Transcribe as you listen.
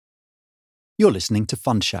You're listening to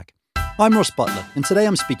Fund Shack. I'm Ross Butler, and today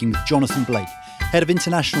I'm speaking with Jonathan Blake, Head of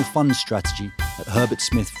International Fund Strategy at Herbert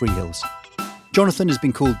Smith Freehills. Jonathan has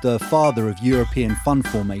been called the father of European fund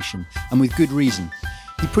formation, and with good reason.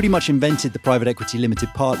 He pretty much invented the private equity limited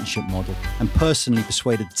partnership model and personally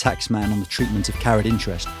persuaded the taxman on the treatment of carried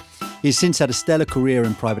interest. He has since had a stellar career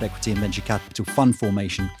in private equity and venture capital fund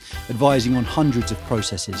formation, advising on hundreds of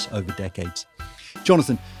processes over decades.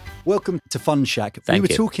 Jonathan, welcome to Fund Shack. Thank we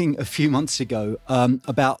were you. talking a few months ago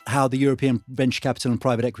about how the European venture capital and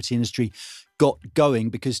private equity industry got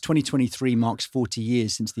going, because 2023 marks 40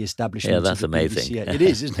 years since the establishment Yeah, that's of the amazing. BVCA. It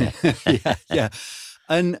is, isn't it? yeah.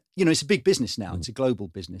 And, you know, it's a big business now. It's a global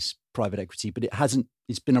business, private equity, but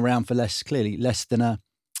it's been around for less than a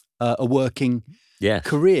working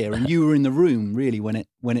career. And you were in the room really when it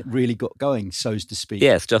really got going, so to speak.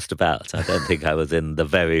 Yes, just about. I don't think I was in the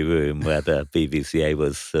very room where the BVCA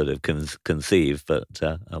was sort of conceived, but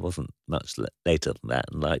I wasn't much later than that.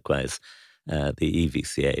 And likewise, the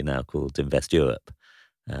EVCA, now called Invest Europe.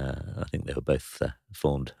 I think they were both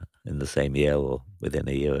formed in the same year or within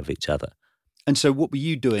a year of each other. And so what were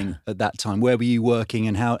you doing at that time? Where were you working,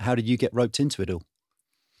 and how did you get roped into it all?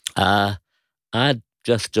 I'd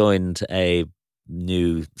just joined a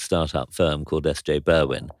new startup firm called S.J.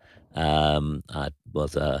 Berwin. I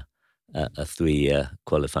was a 3-year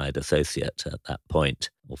qualified associate at that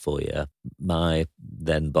point, or 4-year. My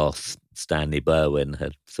then boss, Stanley Berwin,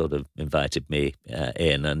 had sort of invited me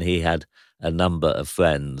in, and he had a number of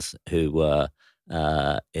friends who were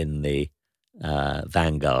in the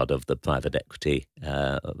vanguard of the private equity,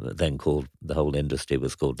 then called, the whole industry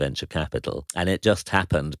was called venture capital. And it just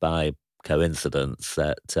happened by coincidence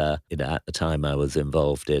that, at the time I was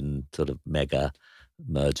involved in sort of mega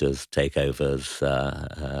mergers, takeovers,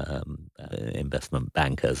 investment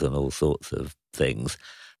bankers and all sorts of things.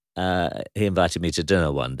 He invited me to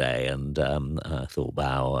dinner one day, and I thought,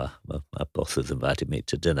 wow, my boss has invited me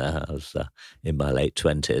to dinner. I was in my late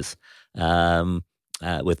 20s.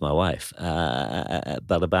 With my wife.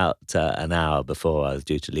 But about an hour before I was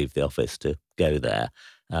due to leave the office to go there,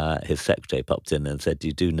 his secretary popped in and said,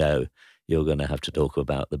 "You do know you're going to have to talk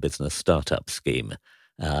about the business startup scheme,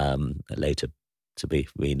 later to be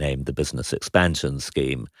renamed the business expansion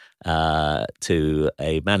scheme, to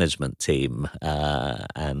a management team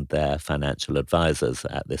and their financial advisors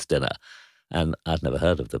at this dinner." And I'd never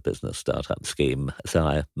heard of the business startup scheme, so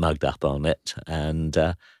I mugged up on it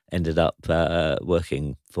and ended up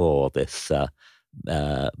working for this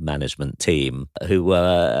management team, who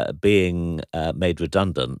were being made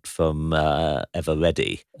redundant from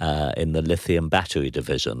Everready in the lithium battery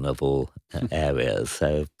division of all areas.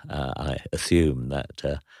 So I assume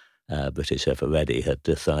that British Everready had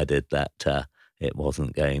decided that it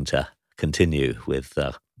wasn't going to continue with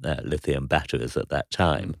lithium batteries at that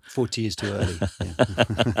time. 40 years too early.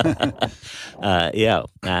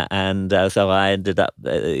 And so I ended up,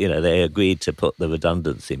 they agreed to put the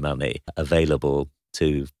redundancy money available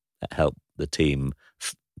to help the team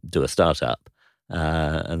do a startup.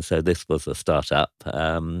 And so this was a startup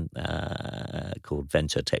called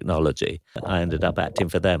Venture Technology. I ended up acting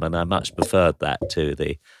for them, and I much preferred that to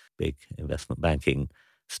the big investment banking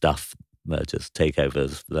stuff, mergers,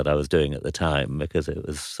 takeovers that I was doing at the time, because it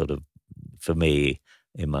was sort of, for me,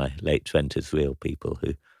 in my late 20s, real people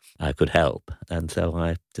who I could help. And so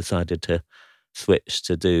I decided to switch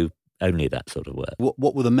to do only that sort of work.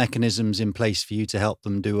 What were the mechanisms in place for you to help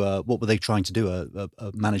them do what were they trying to do, a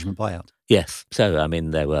management buyout? Yes. So, I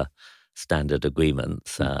mean, there were standard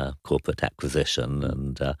agreements, corporate acquisition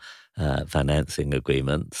and financing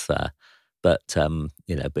agreements. But,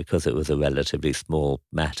 because it was a relatively small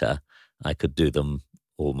matter, I could do them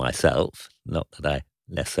all myself. Not that I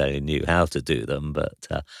necessarily knew how to do them, but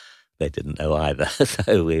they didn't know either.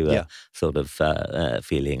 So we were sort of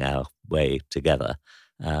feeling our way together.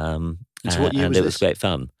 And so what year and was it this? was great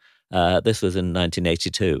fun. This was in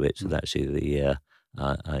 1982, which was actually the year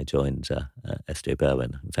I joined S.J.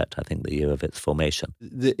 Berwin. In fact, I think the year of its formation.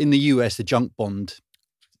 In the US, the junk bond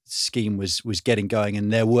scheme was getting going,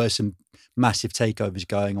 and there were some massive takeovers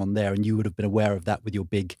going on there, and you would have been aware of that with your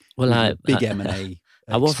big M&A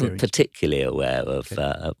I wasn't particularly aware of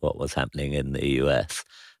what was happening in the US,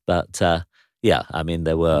 but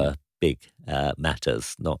there were big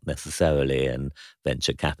matters, not necessarily in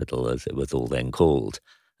venture capital, as it was all then called,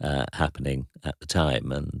 happening at the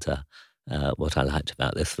time. And what I liked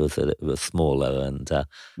about this was that it was smaller, and I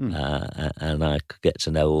could get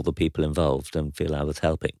to know all the people involved and feel I was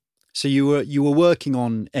helping. So you were working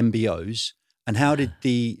on MBOs, and how did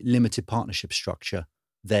the limited partnership structure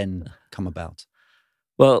then come about?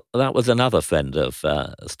 Well, that was another friend of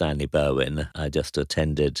Stanley Berwin. I just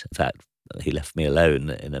attended, in fact, he left me alone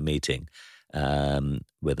in a meeting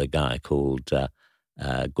with a guy called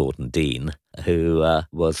Gordon Dean, who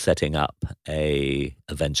was setting up a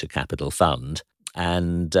venture capital fund.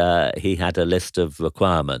 And he had a list of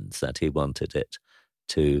requirements that he wanted it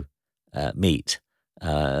to meet,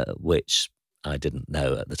 which I didn't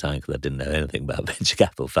know at the time because I didn't know anything about venture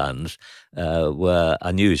capital funds, were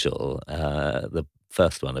unusual. The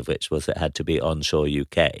first one of which was it had to be onshore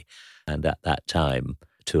UK. And at that time,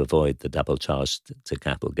 to avoid the double charge to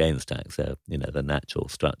capital gains tax, the natural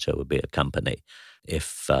structure would be a company.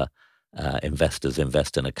 If investors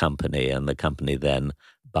invest in a company and the company then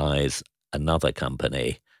buys another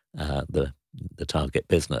company, the target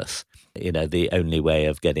business, the only way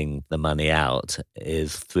of getting the money out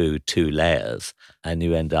is through two layers, and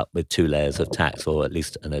you end up with two layers of tax, or at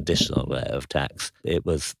least an additional layer of tax. It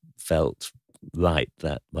was felt right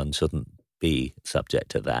that one shouldn't be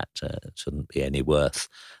subject to that. It shouldn't be any worse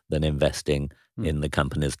than investing in the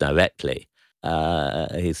companies directly.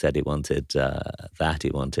 He said he wanted that. He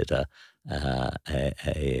wanted a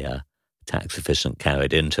tax-efficient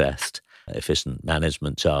carried interest, efficient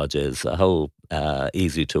management charges, a whole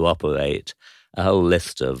easy to operate, a whole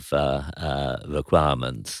list of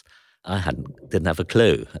requirements. I didn't have a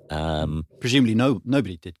clue. Presumably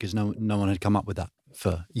nobody did, because no one had come up with that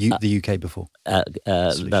for the UK before.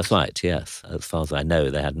 That's right, yes. As far as I know,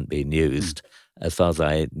 they hadn't been used. As far as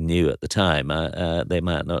I knew at the time, they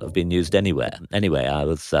might not have been used anywhere. Anyway, I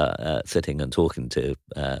was sitting and talking to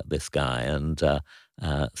this guy, and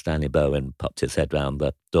Stanley Bowen popped his head round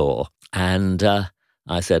the door. And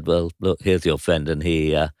I said, well, look, here's your friend, and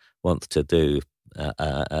he wants to do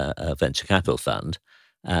a venture capital fund.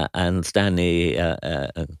 And Stanley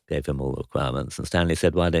gave him all the requirements, and Stanley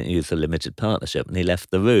said, why don't you use a limited partnership? And he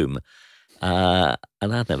left the room. And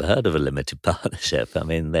I'd never heard of a limited partnership. I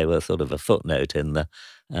mean, they were sort of a footnote in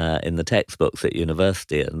the textbooks at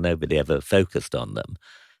university, and nobody ever focused on them.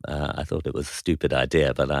 I thought it was a stupid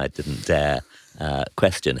idea, but I didn't dare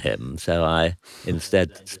question him. So I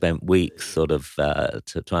instead spent weeks sort of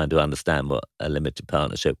trying to understand what a limited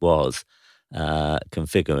partnership was,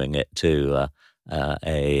 configuring it to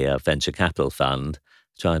a venture capital fund,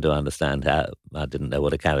 trying to understand how. I didn't know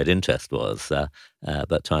what a carried interest was,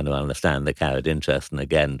 but trying to understand the carried interest, and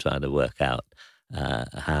again trying to work out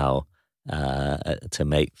how to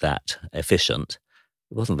make that efficient.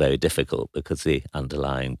 It wasn't very difficult because the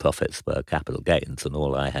underlying profits were capital gains, and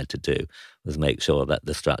all I had to do was make sure that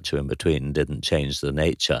the structure in between didn't change the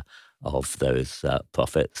nature of those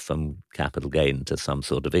profits from capital gain to some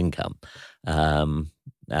sort of income.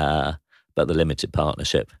 But the limited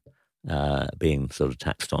partnership, being sort of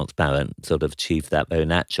tax transparent, sort of achieved that very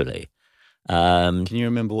naturally. Can you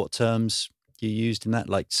remember what terms you used in that?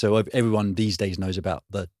 So everyone these days knows about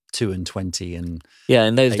the 2 and 20, and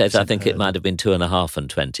in those days I think it might have been 2.5 and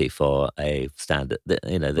 20 for a standard.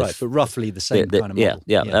 Right, but roughly the same kind of model.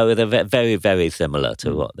 Yeah. Oh, they're very, very similar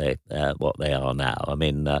to what they are now. I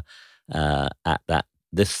mean,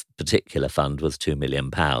 this particular fund was £2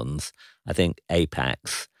 million. I think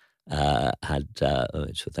Apax had,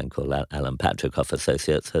 which was then called Alan Patrickoff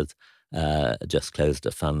Associates, had just closed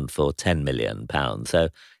a fund for £10 million. So,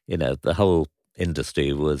 the whole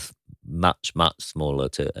industry was much, much smaller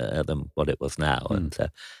than what it was now. And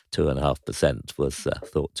 2.5% was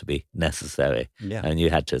thought to be necessary. Yeah. And you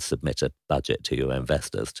had to submit a budget to your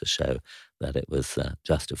investors to show that it was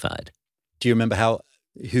justified. Do you remember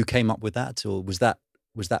who came up with that? Or was that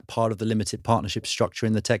part of the limited partnership structure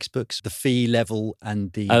in the textbooks, the fee level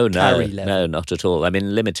and the carry level? No, not at all. I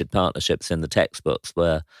mean, limited partnerships in the textbooks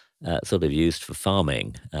were sort of used for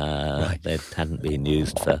farming. Right. They hadn't been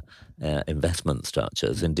used for investment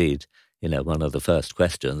structures. Indeed, one of the first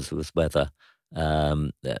questions was whether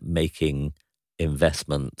making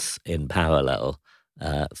investments in parallel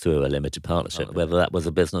through a limited partnership, whether that was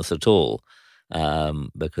a business at all,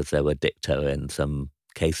 because there were dicta in some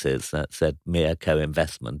cases that said mere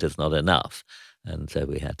co-investment is not enough. And so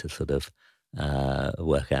we had to sort of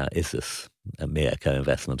work out, is this a mere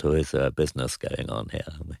co-investment or is there a business going on here?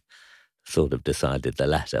 And we sort of decided the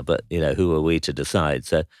latter, but, who are we to decide?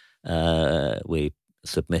 So we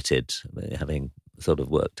submitted, having sort of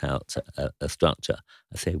worked out a structure.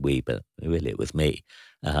 I say we, but really it was me.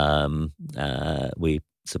 We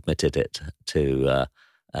submitted it to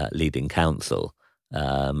leading counsel,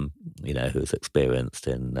 who's experienced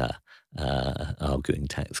in arguing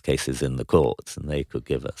tax cases in the courts, and they could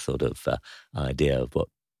give a sort of idea of what,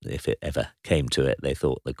 if it ever came to it, they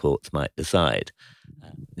thought the courts might decide.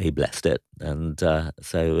 He blessed it, and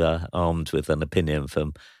so armed with an opinion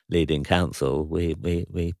from leading counsel, we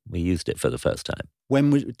used it for the first time.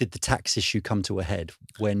 Did the tax issue come to a head?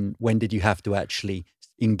 When did you have to actually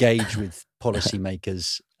engage with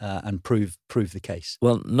policymakers and prove the case?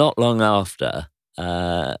 Well, not long after,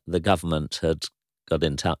 the government had got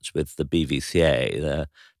in touch with the BVCA, the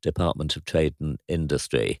Department of Trade and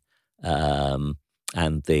Industry,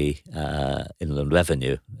 and the Inland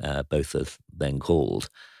Revenue, both as then called,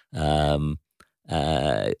 got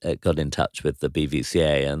in touch with the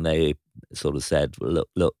BVCA, and they sort of said, well,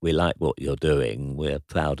 look, we like what you're doing. We're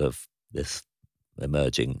proud of this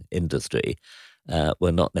emerging industry.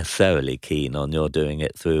 We're not necessarily keen on your doing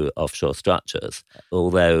it through offshore structures,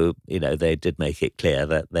 although, they did make it clear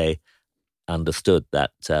that they understood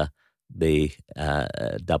that the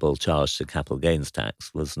double charge to capital gains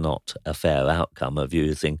tax was not a fair outcome of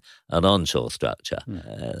using an onshore structure.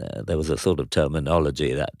 There was a sort of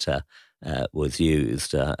terminology that was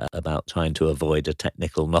used about trying to avoid a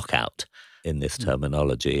technical knockout. In this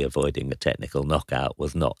terminology, avoiding a technical knockout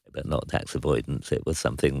was not tax avoidance. It was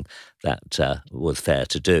something that was fair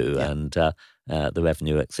to do, and the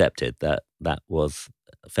Revenue accepted that was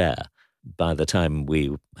fair. By the time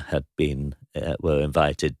we had were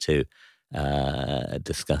invited to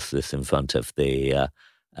discuss this in front of the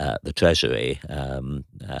Treasury,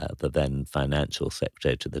 the then Financial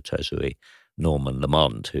Secretary to the Treasury, Norman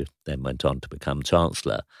Lamont, who then went on to become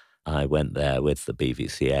Chancellor, I went there with the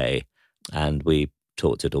BVCA, and we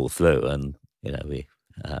talked it all through, and we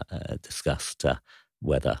discussed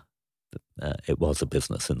whether it was a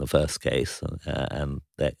business in the first case, and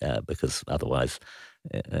because otherwise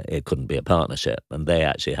it couldn't be a partnership. And they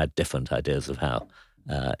actually had different ideas of how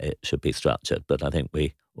it should be structured, but I think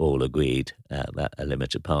we all agreed that a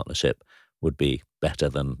limited partnership would be better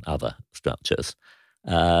than other structures.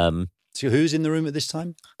 So who's in the room at this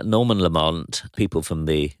time? Norman Lamont, people from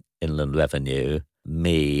the Inland Revenue,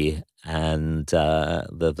 me, and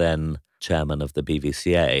the then chairman of the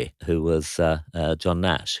BVCA, who was John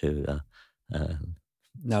Nash, who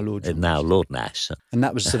now Lord Nash. And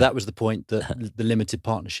that was the point that the limited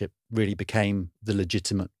partnership really became the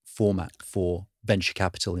legitimate format for venture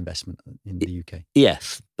capital investment in the UK.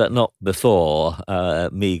 Yes, but not before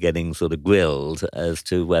me getting sort of grilled as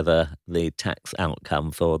to whether the tax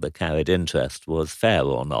outcome for the carried interest was fair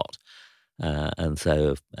or not. And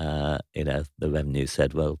so, the Revenue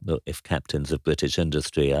said, well, look, if captains of British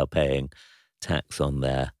industry are paying tax on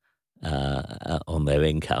their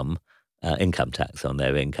income, income tax on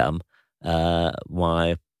their income,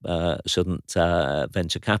 why shouldn't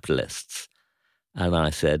venture capitalists? And I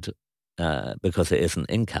said, because it isn't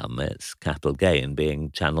income, it's capital gain being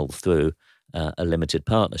channeled through a limited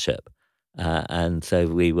partnership. And so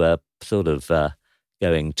we were sort of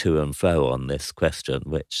going to and fro on this question,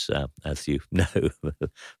 which, as you know,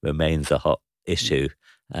 remains a hot issue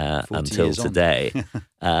until today.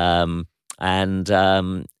 At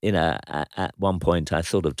one point I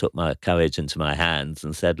sort of took my courage into my hands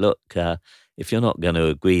and said, look, if you're not going to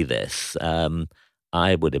agree this,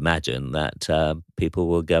 I would imagine that people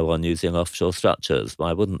will go on using offshore structures.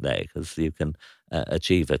 Why wouldn't they? Because you can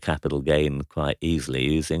achieve a capital gain quite easily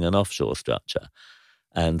using an offshore structure.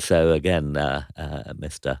 And so again,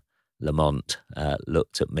 Mr. Lamont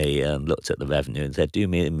looked at me and looked at the Revenue and said, do you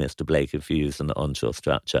mean, Mr. Blake, if you use an offshore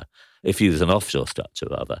structure,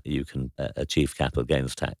 rather, you can achieve capital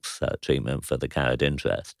gains tax treatment for the carried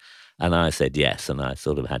interest? And I said yes, and I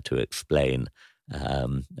sort of had to explain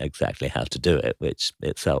exactly how to do it, which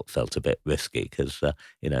itself felt a bit risky because,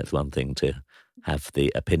 it's one thing to have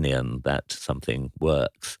the opinion that something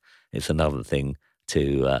works. It's another thing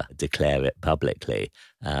to declare it publicly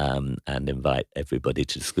and invite everybody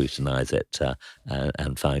to scrutinise it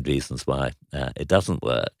and find reasons why it doesn't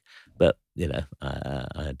work. But,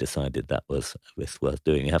 I decided that was worth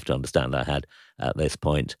doing. You have to understand I had, at this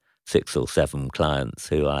point, 6 or 7 clients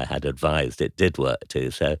who I had advised it did work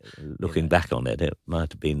to. So looking back on it, it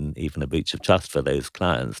might have been even a breach of trust for those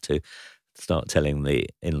clients to start telling the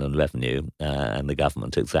Inland Revenue and the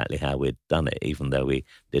government exactly how we'd done it, even though we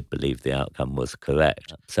did believe the outcome was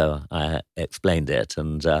correct. So I explained it,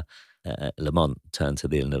 and Lamont turned to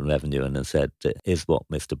the Inland Revenue and said, is what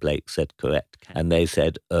Mr. Blake said correct? And they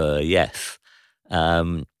said, yes.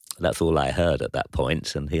 That's all I heard at that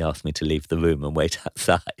point, and he asked me to leave the room and wait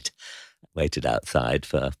outside. Waited outside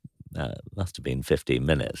for, must have been 15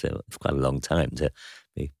 minutes. It was quite a long time to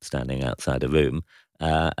be standing outside a room.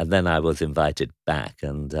 And then I was invited back,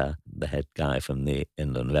 and the head guy from the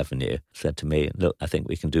Inland Revenue said to me, look, I think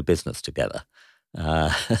we can do business together.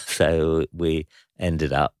 So we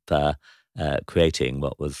ended up creating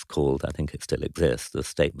what was called, I think it still exists, the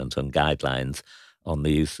Statement on Guidelines on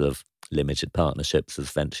the Use of Limited Partnerships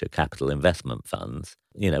as Venture Capital Investment Funds.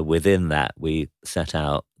 Within that, we set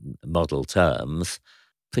out model terms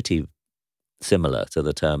pretty similar to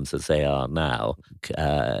the terms as they are now,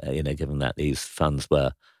 given that these funds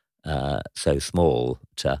were so small,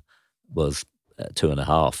 was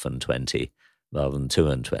 2.5 and 20 rather than 2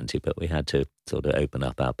 and 20, but we had to sort of open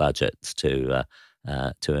up our budgets to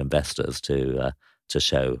investors to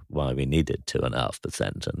show why we needed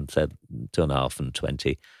 2.5%, and said 2.5 and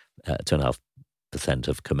 20, 2.5%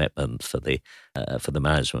 of commitment for the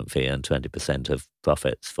management fee and 20% of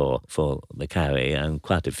profits for the carry, and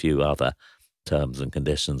quite a few other terms and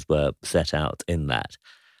conditions were set out in that.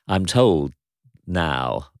 I'm told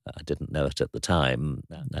now, I didn't know it at the time,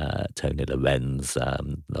 Tony Lorenz,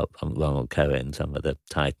 Ronald Cohen, some of the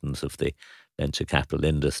titans of the venture capital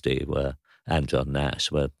industry and John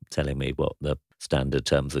Nash were telling me what the standard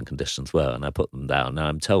terms and conditions were, and I put them down. Now,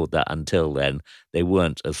 I'm told that until then, they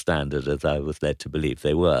weren't as standard as I was led to believe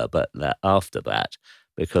they were, but that after that,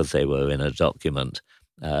 because they were in a document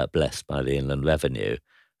blessed by the Inland Revenue,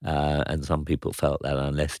 and some people felt that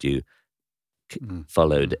unless you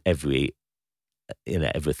followed everything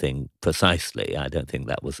precisely, I don't think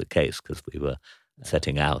that was the case, because we were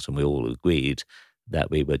setting out, and we all agreed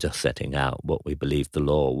that we were just setting out what we believed the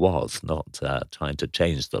law was, not trying to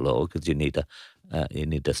change the law, because you need a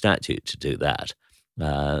statute to do that.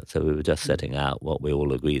 So we were just setting out what we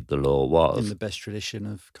all agreed the law was. In the best tradition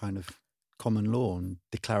of kind of common law and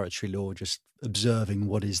declaratory law, just observing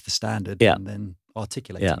what is the standard and then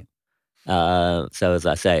articulating it. So as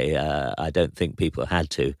I say, I don't think people had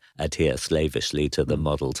to adhere slavishly to the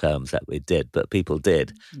model terms that we did, but people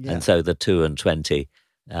did. Yeah. And so the 2 and 20,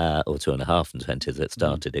 or 2.5 and 20 as it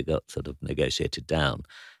started, it got sort of negotiated down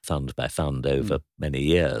fund by fund over many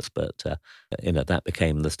years. But, that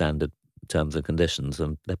became the standard terms and conditions,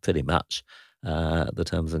 and they're pretty much the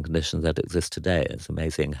terms and conditions that exist today. It's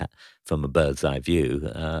amazing from a bird's eye view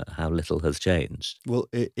how little has changed. Well,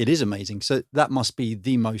 it is amazing. So that must be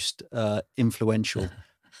the most influential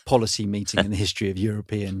policy meeting in the history of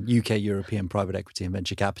UK European private equity and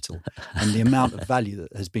venture capital, and the amount of value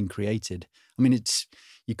that has been created. I mean,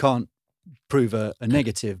 you can't prove a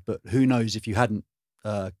negative, but who knows if you hadn't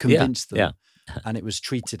convinced them and it was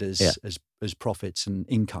treated as profits and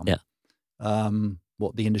income.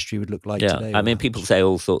 What the industry would look like today. I mean, people say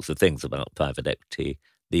all sorts of things about private equity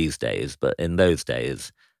these days, but in those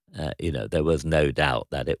days, there was no doubt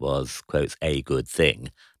that it was, quotes, a good thing.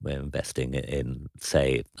 We're investing in,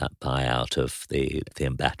 say, that buyout of the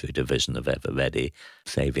battery division of Everready,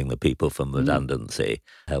 saving the people from redundancy,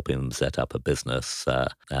 helping them set up a business,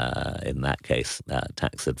 in that case,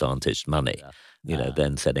 tax-advantaged money,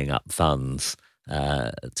 then setting up funds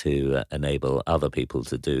to enable other people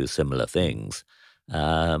to do similar things.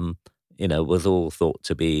 Was all thought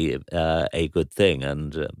to be a good thing.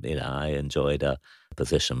 And, I enjoyed a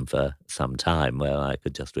position for some time where I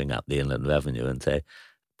could just ring up the Inland Revenue and say,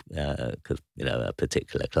 because, a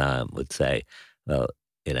particular client would say, well,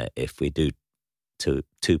 if we do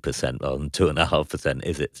 2% rather than 2.5%,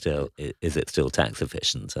 is it still tax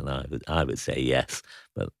efficient? And I would say yes,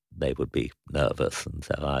 but they would be nervous. And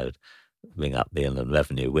so I would ring up the Inland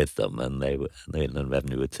Revenue with them, and the Inland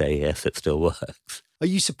Revenue would say, yes, it still works. Are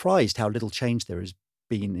you surprised how little change there has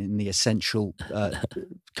been in the essential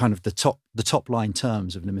kind of the top line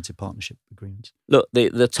terms of limited partnership agreements? Look,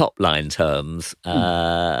 the top line terms,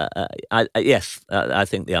 yes, I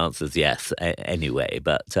think the answer is yes anyway,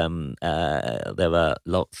 but there are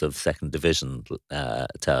lots of second division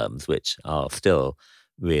terms which are still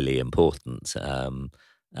really important.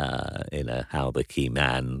 How the key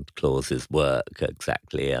man clauses work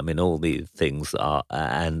exactly. I mean, all these things are,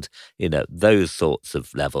 and, those sorts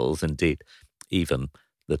of levels, indeed, even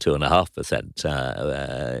the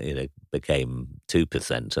 2.5%, became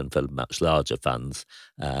 2%, and for much larger funds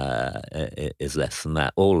is less than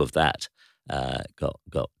that. All of that got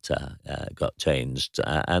changed,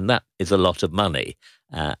 and that is a lot of money.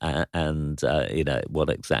 And what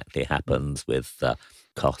exactly happens with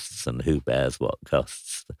costs and who bears what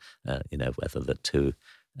costs, whether the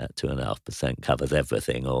 2.5% covers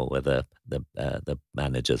everything, or whether the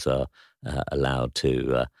managers are allowed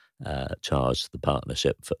to charge the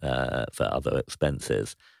partnership for other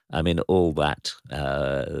expenses. I mean, all that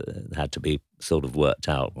had to be sort of worked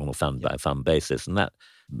out on a fund by fund basis, and that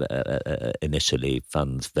initially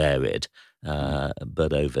funds varied,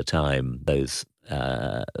 but over time those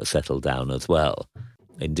settled down as well.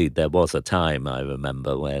 Indeed, there was a time, I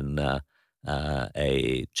remember, when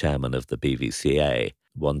a chairman of the BVCA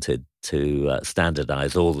wanted to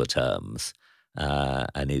standardise all the terms.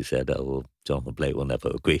 And he said, "Oh, well, Jonathan Blake will never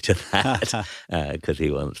agree to that because he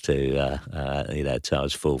wants to,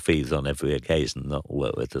 charge full fees on every occasion, not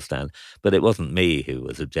work with the stand." But it wasn't me who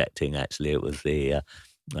was objecting. Actually, it was the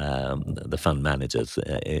fund managers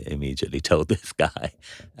immediately told this guy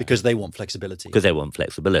because they want flexibility. Because they want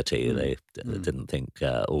flexibility. They didn't think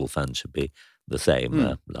all funds should be the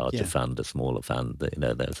same. Larger fund, a smaller fund.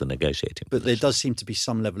 There's a negotiating. But there does seem to be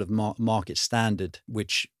some level of market standard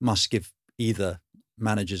which must give either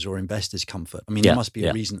managers or investors comfort. I mean, there must be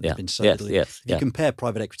a reason there's been so little. If you compare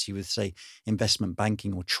private equity with, say, investment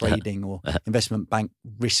banking or trading or investment bank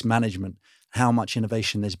risk management, how much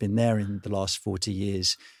innovation there's been there in the last 40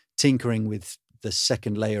 years. Tinkering with the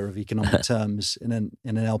second layer of economic terms in an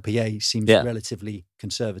LPA seems relatively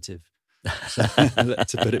conservative,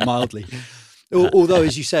 to put it mildly. Although,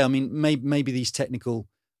 as you say, I mean, maybe these technical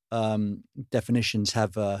definitions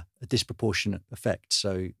have a disproportionate effect.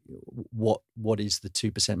 So what is the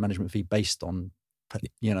 2% management fee based on,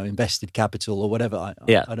 invested capital or whatever? I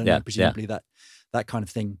don't know. Presumably that kind of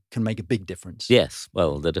thing can make a big difference. Yes.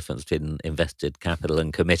 Well, the difference between invested capital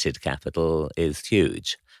and committed capital is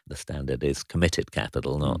huge. The standard is committed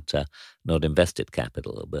capital, not invested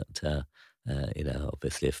capital. But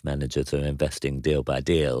obviously, if managers are investing deal by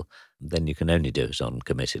deal, then you can only do it on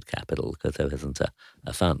committed capital because there isn't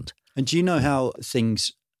a fund. And do you know how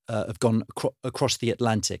things have gone across the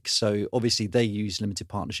Atlantic? So obviously, they use limited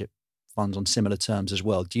partnership funds on similar terms as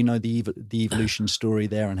well. Do you know the evolution story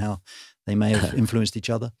there and how they may have influenced each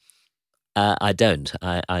other? I don't.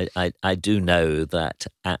 I do know that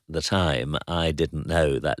at the time I didn't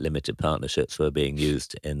know that limited partnerships were being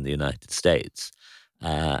used in the United States,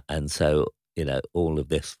 and so all of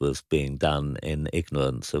this was being done in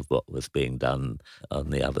ignorance of what was being done on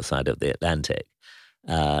the other side of the Atlantic,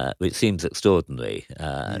 which seems extraordinary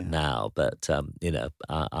now. But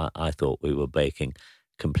I thought we were breaking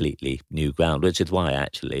completely new ground, which is why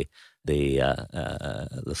actually the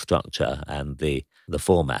structure and the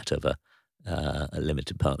format of a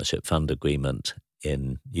limited partnership fund agreement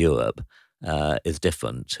in Europe is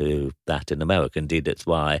different to that in America. Indeed, it's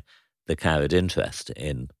why the carried interest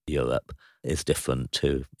in Europe is different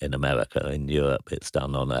to in America. In Europe, it's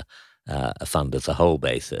done on a fund as a whole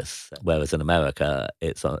basis, whereas in America,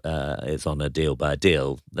 it's on a deal by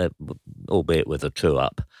deal, albeit with a true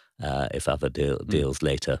up if other deals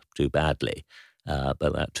later do badly.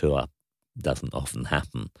 But that true up doesn't often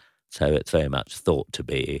happen. So it's very much thought to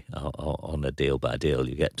be on a deal by deal.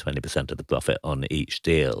 You get 20% of the profit on each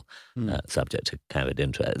deal, subject to carried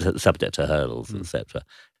interest, subject to hurdles, etc.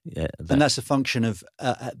 Yeah, and that's a function of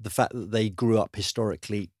the fact that they grew up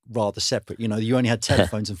historically rather separate. You only had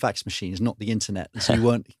telephones and fax machines, not the internet, and so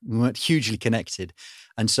you weren't hugely connected,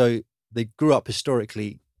 and so they grew up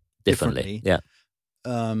historically differently. Yeah.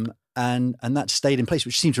 And that stayed in place,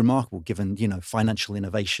 which seems remarkable given financial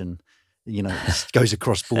innovation. Goes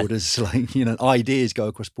across borders, ideas go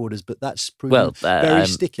across borders, but that's proven very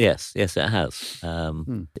sticky. Yes, it has.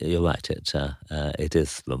 You're right. It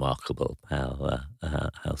is remarkable how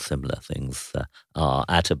similar things are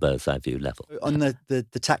at a bird's eye view level. On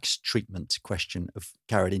the tax treatment question of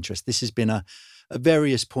carried interest, this has been at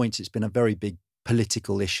various points. It's been a very big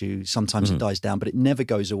political issue. Sometimes it dies down, but it never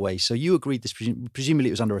goes away. So you agreed this. Presumably,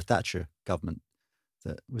 it was under a Thatcher government.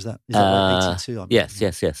 Is that right? 82?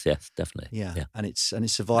 Yes, definitely. Yeah. And it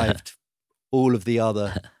survived all of the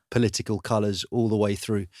other political colours all the way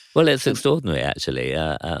through. Well, it's extraordinary, actually.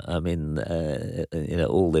 I mean,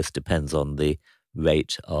 all this depends on the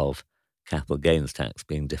rate of capital gains tax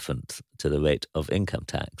being different to the rate of income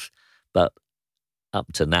tax. But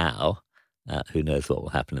up to now, who knows what will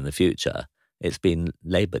happen in the future? It's been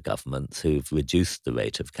Labour governments who've reduced the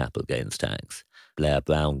rate of capital gains tax.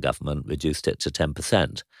 Blair-Brown government reduced it to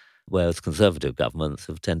 10%, whereas Conservative governments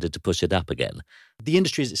have tended to push it up again. The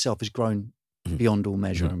industry itself has grown beyond all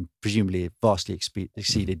measure and presumably vastly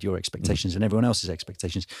exceeded your expectations and everyone else's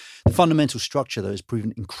expectations. The fundamental structure, though, has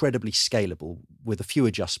proven incredibly scalable with a few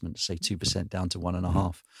adjustments, say 2% down to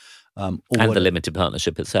 1.5%. And the limited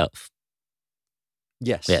partnership itself.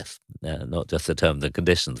 Yes. Not just the terms and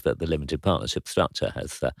conditions, but the limited partnership structure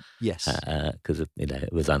has. Because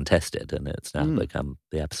it was untested, and it's now become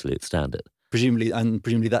the absolute standard. Presumably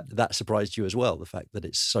that surprised you as well, the fact that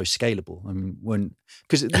it's so scalable. I mean,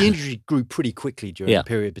 because the industry grew pretty quickly during the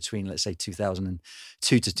period between, let's say,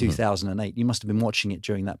 2002 to 2008. You must have been watching it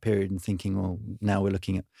during that period and thinking, well, now we're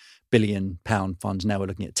looking at £1 billion funds. Now we're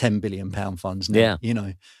looking at £10 billion funds. Now,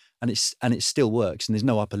 And it still works, and there's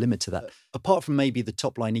no upper limit to that. Apart from maybe the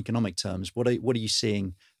top line economic terms, what are you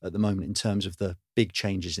seeing at the moment in terms of the big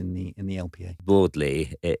changes in the LPA?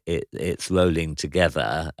 Broadly, it's rolling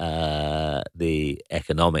together the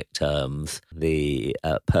economic terms, the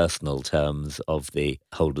personal terms of the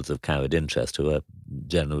holders of carried interest, who are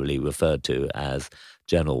generally referred to as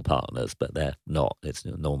general partners, but they're not. It's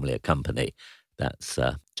normally a company that's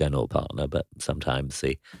general partner, but sometimes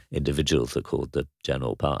the individuals are called the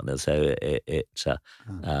general partner. So it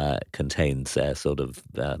contains their sort of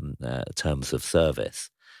terms of service.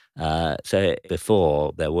 So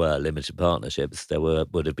before there were limited partnerships, there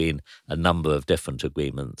would have been a number of different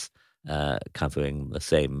agreements covering the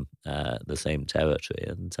same territory,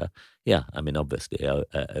 and obviously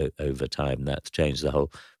over time that's changed. The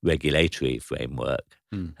whole regulatory framework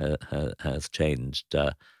has changed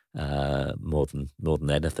more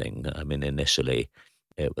than anything. I mean, initially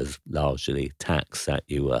it was largely tax that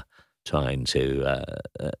you were trying to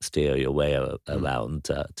steer your way around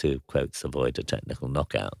to, quotes, avoid a technical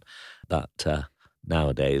knockout. But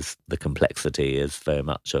nowadays, the complexity is very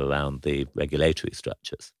much around the regulatory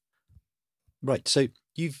structures. Right. So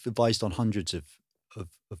you've advised on hundreds of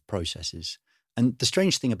processes. And the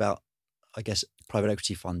strange thing about, I guess, private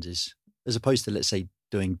equity funds is, as opposed to, let's say,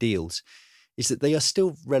 doing deals, is that they are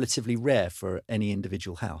still relatively rare for any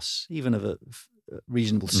individual house, even of a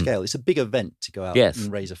reasonable scale. It's a big event to go out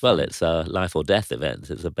and raise a fund. Well, it's a life or death event.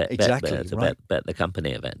 It's a bet the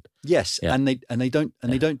company event. Yes, yeah. and they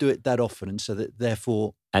don't do it that often, and so that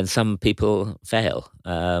therefore. And some people fail.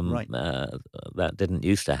 That didn't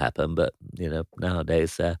used to happen, but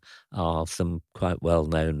nowadays there are some quite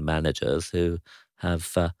well-known managers who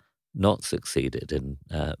have not succeeded in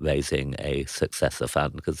raising a successor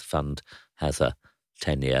fund, because the fund has a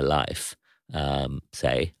 10-year life.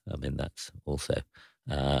 That's also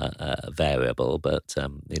variable, but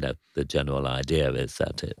the general idea is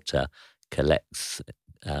that it collects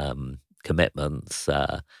commitments,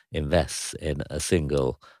 invests in a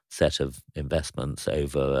single set of investments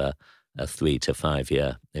over a 3 to 5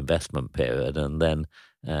 year investment period, and then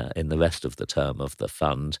in the rest of the term of the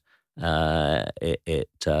fund, it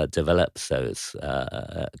develops those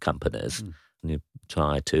companies. And you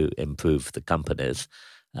try to improve the companies.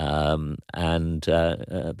 And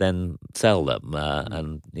then sell them,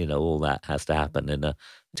 and all that has to happen in a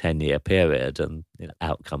 10-year period, and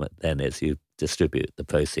outcome then is you distribute the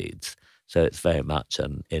proceeds. So it's very much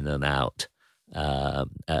an in and out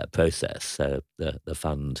process. So the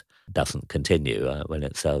fund doesn't continue. When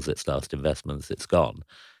it sells its last investments, it's gone.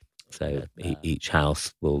 So each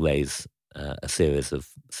house will raise a series of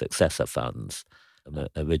successor funds.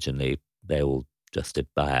 Originally, they all just did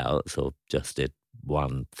buyouts or just did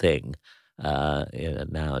one thing.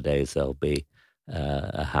 Nowadays there'll be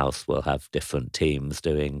a house will have different teams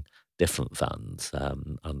doing different funds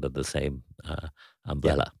under the same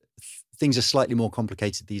umbrella. Yeah. Things are slightly more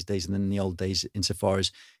complicated these days than in the old days, insofar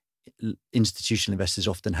as institutional investors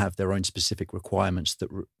often have their own specific requirements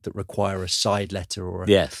that require a side letter or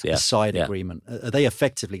a side agreement. Are they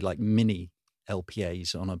effectively like mini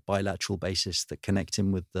LPAs on a bilateral basis that connect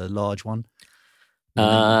in with the large one?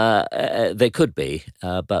 They could be,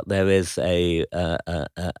 but there is an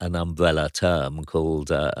umbrella term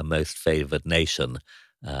called a most favoured nation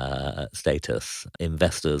status.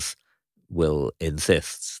 Investors will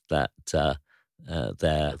insist that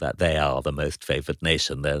they are the most favoured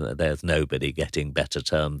nation. There's nobody getting better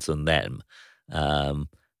terms than them. And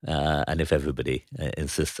if everybody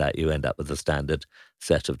insists that, you end up with a standard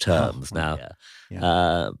set of terms. But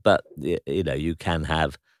you can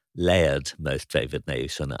have layered most favoured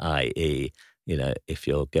nation, i.e., if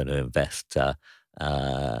you're going to invest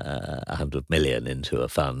 100 million into a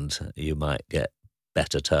fund, you might get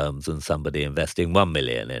better terms than somebody investing 1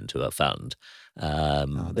 million into a fund.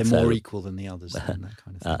 They're more equal than the others, then, that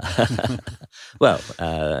kind of thing. Well,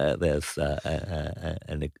 there's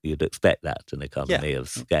and you'd expect that an economy of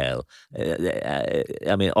scale.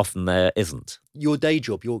 Often there isn't. Your day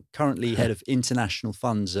job, you're currently head of international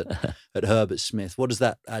funds at Herbert Smith. What does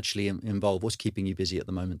that actually involve? What's keeping you busy at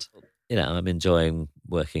the moment? I'm enjoying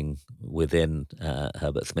working within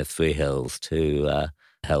Herbert Smith Freehills to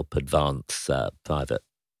help advance private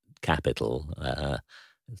capital.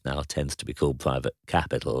 It now tends to be called private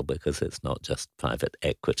capital because it's not just private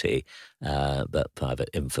equity, but private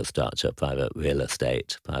infrastructure, private real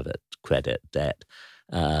estate, private credit, debt,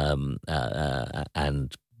 and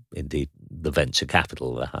indeed the venture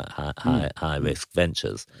capital, the high-risk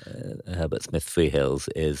ventures. Herbert Smith Freehills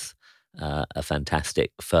is a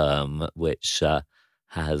fantastic firm which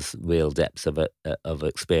has real depths of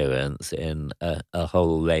experience in a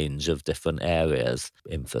whole range of different areas: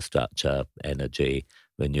 infrastructure, energy,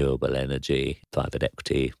 renewable energy, private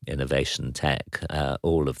equity, innovation tech,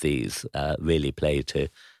 all of these really play to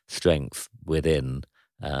strength within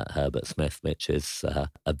Herbert Smith, which is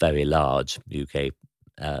a very large UK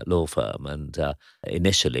law firm. And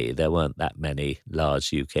initially, there weren't that many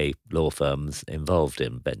large UK law firms involved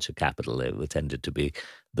in venture capital. It tended to be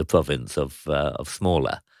the province of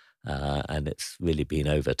smaller. And it's really been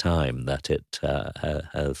over time that it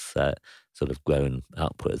has sort of grown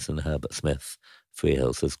upwards, and Herbert Smith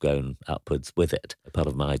Freehills has grown upwards with it. Part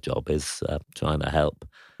of my job is trying to help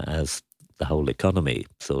as the whole economy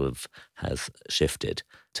sort of has shifted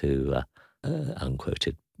to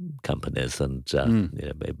unquoted companies and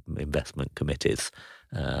investment committees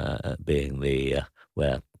being the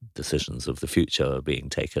where decisions of the future are being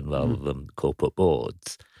taken rather than corporate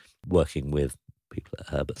boards. Working with people at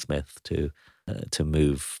Herbert Smith to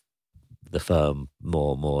move the firm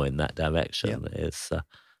more and more in that direction is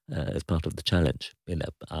part of the challenge.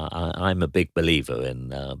 I'm a big believer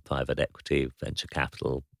in private equity, venture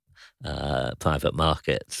capital, private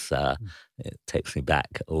markets. It takes me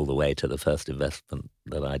back all the way to the first investment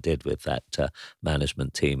that I did with that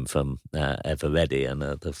management team from Everready, and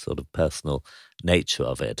the sort of personal nature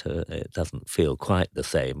of it. It doesn't feel quite the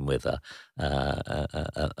same with a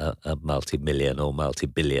multi-million or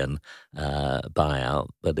multi-billion buyout,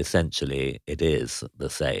 but essentially it is the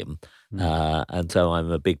same. And so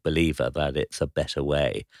I'm a big believer that it's a better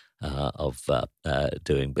way of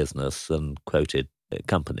doing business than quoted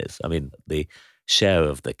companies. I mean, the share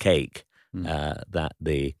of the cake that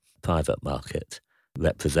the private market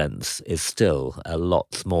represents is still a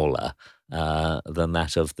lot smaller than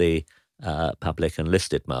that of the public and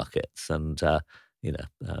listed markets. And, there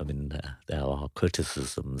are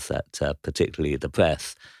criticisms that particularly the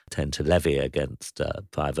press tend to levy against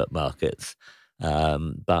private markets.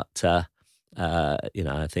 But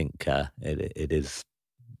I think it is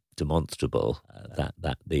demonstrable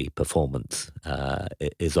that the performance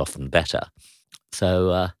is often better.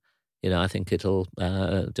 So, I think it'll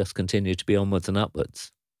just continue to be onwards and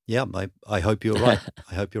upwards. Yeah, I hope you're right.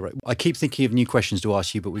 I hope you're right. I keep thinking of new questions to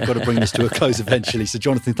ask you, but we've got to bring this to a close eventually. So,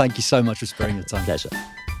 Jonathan, thank you so much for sparing your time. Pleasure.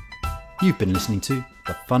 You've been listening to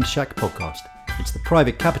the Fund Shack podcast. It's the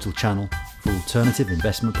private capital channel for alternative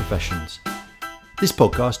investment professionals. This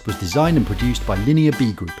podcast was designed and produced by Linear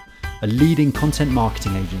B Group, a leading content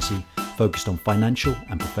marketing agency focused on financial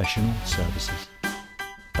and professional services.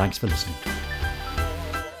 Thanks for listening.